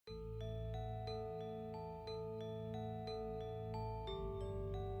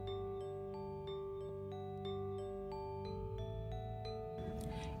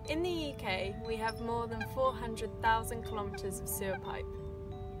In the UK, we have more than 400,000 kilometres of sewer pipe.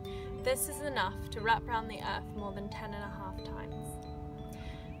 This is enough to wrap around the earth more than 10.5 times.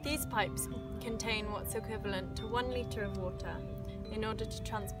 These pipes contain what's equivalent to 1 litre of water in order to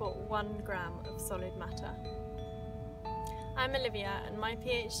transport 1 gram of solid matter. I'm Olivia, and my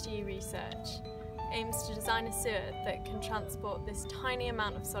PhD research aims to design a sewer that can transport this tiny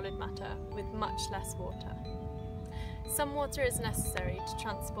amount of solid matter with much less water. Some water is necessary to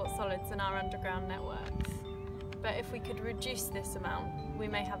transport solids in our underground networks, but if we could reduce this amount, we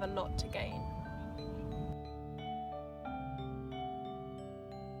may have a lot to gain.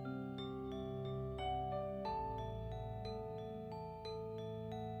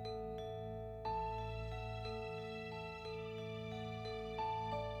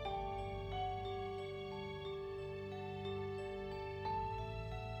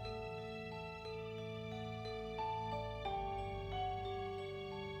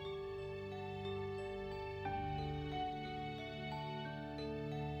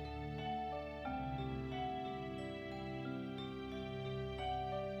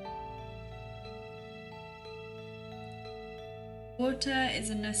 Water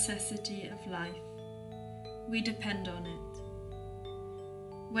is a necessity of life. We depend on it.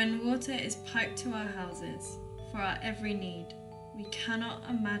 When water is piped to our houses for our every need, we cannot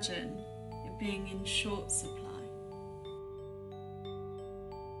imagine it being in short supply.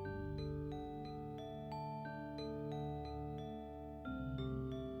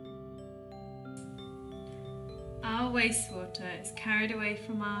 Our wastewater is carried away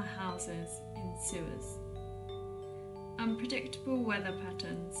from our houses in sewers. Unpredictable weather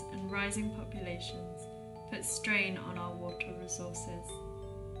patterns and rising populations put strain on our water resources.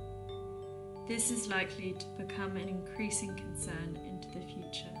 This is likely to become an increasing concern into the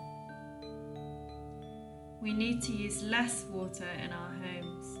future. We need to use less water in our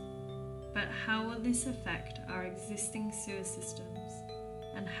homes, but how will this affect our existing sewer systems,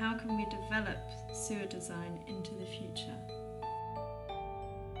 and how can we develop sewer design into the future?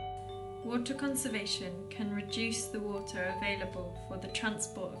 Water conservation can reduce the water available for the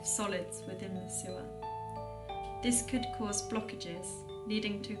transport of solids within the sewer. This could cause blockages,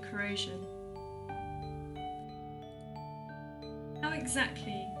 leading to corrosion. How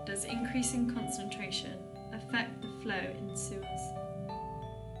exactly does increasing concentration affect the flow in sewers?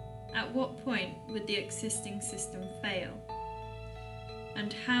 At what point would the existing system fail?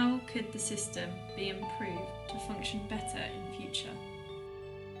 And how could the system be improved to function better in future?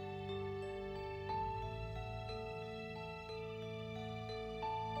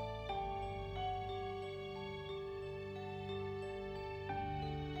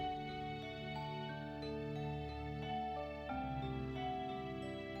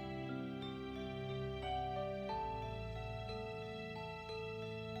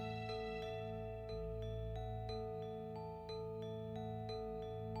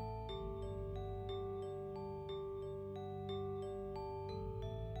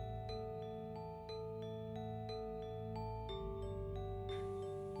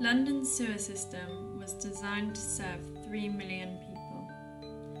 London's sewer system was designed to serve 3 million people.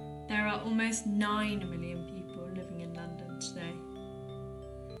 There are almost 9 million people living in London today.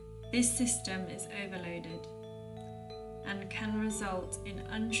 This system is overloaded and can result in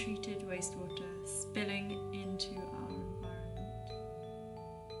untreated wastewater spilling into our environment.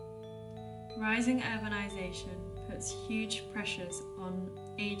 Rising urbanisation puts huge pressures on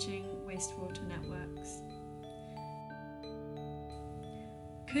ageing wastewater networks.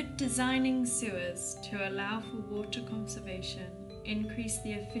 Could designing sewers to allow for water conservation increase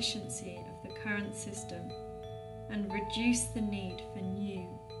the efficiency of the current system and reduce the need for new,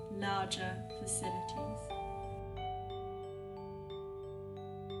 larger facilities?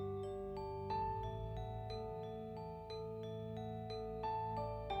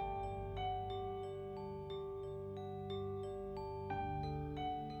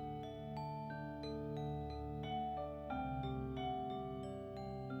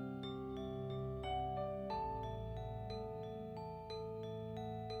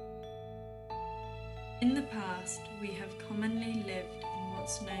 In the past, we have commonly lived in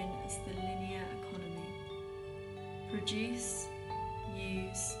what's known as the linear economy. Produce,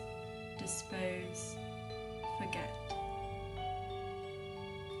 use, dispose, forget.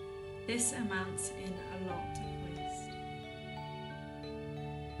 This amounts in a lot of waste.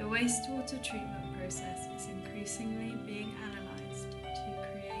 The wastewater treatment process is increasingly being analysed to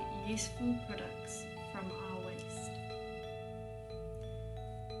create useful products from our waste.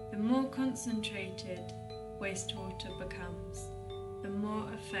 The more concentrated wastewater becomes, the more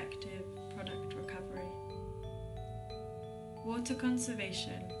effective product recovery. water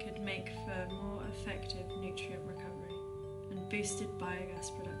conservation could make for more effective nutrient recovery and boosted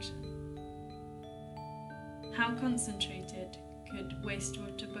biogas production? How concentrated could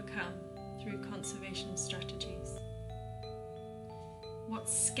wastewater become through conservation strategies? What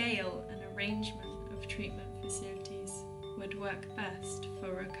scale and arrangement of treatment facilities would work best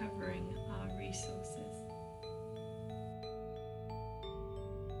for recovering our resources?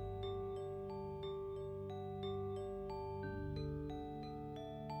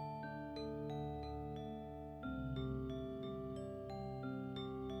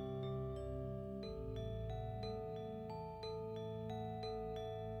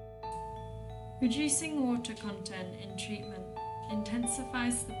 Reducing water content in treatment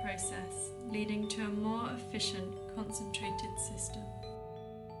intensifies the process, leading to a more efficient, concentrated system.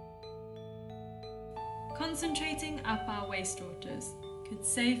 Concentrating up our wastewaters could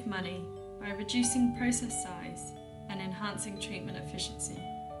save money by reducing process size and enhancing treatment efficiency.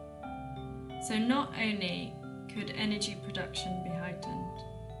 So not only could energy production be heightened,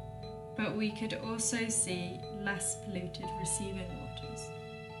 but we could also see less polluted receiving waters.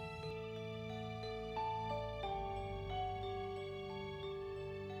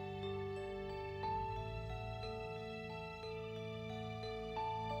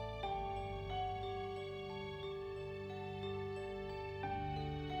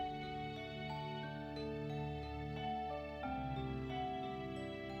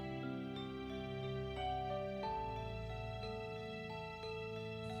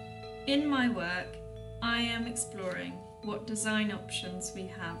 In my work, I am exploring what design options we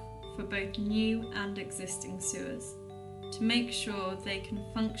have for both new and existing sewers to make sure they can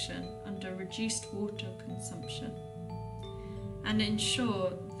function under reduced water consumption and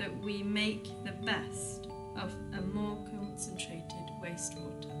ensure that we make the best of a more concentrated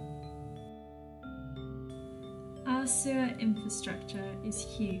wastewater. Our sewer infrastructure is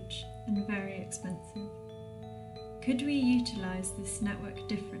huge and very expensive. Could we utilise this network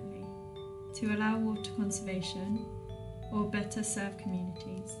differently to allow water conservation or better serve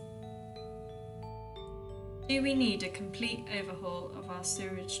communities? Do we need a complete overhaul of our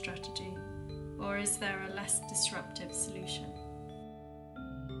sewerage strategy, or is there a less disruptive solution?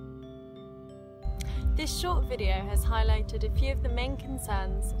 This short video has highlighted a few of the main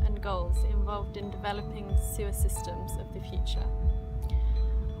concerns and goals involved in developing sewer systems of the future.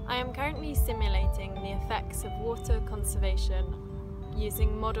 I am currently simulating the effects of water conservation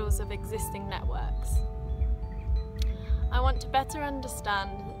using models of existing networks. I want to better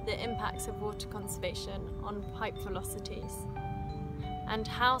understand the impacts of water conservation on pipe velocities and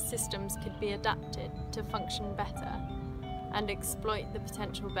how systems could be adapted to function better and exploit the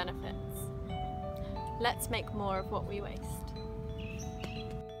potential benefits. Let's make more of what we waste.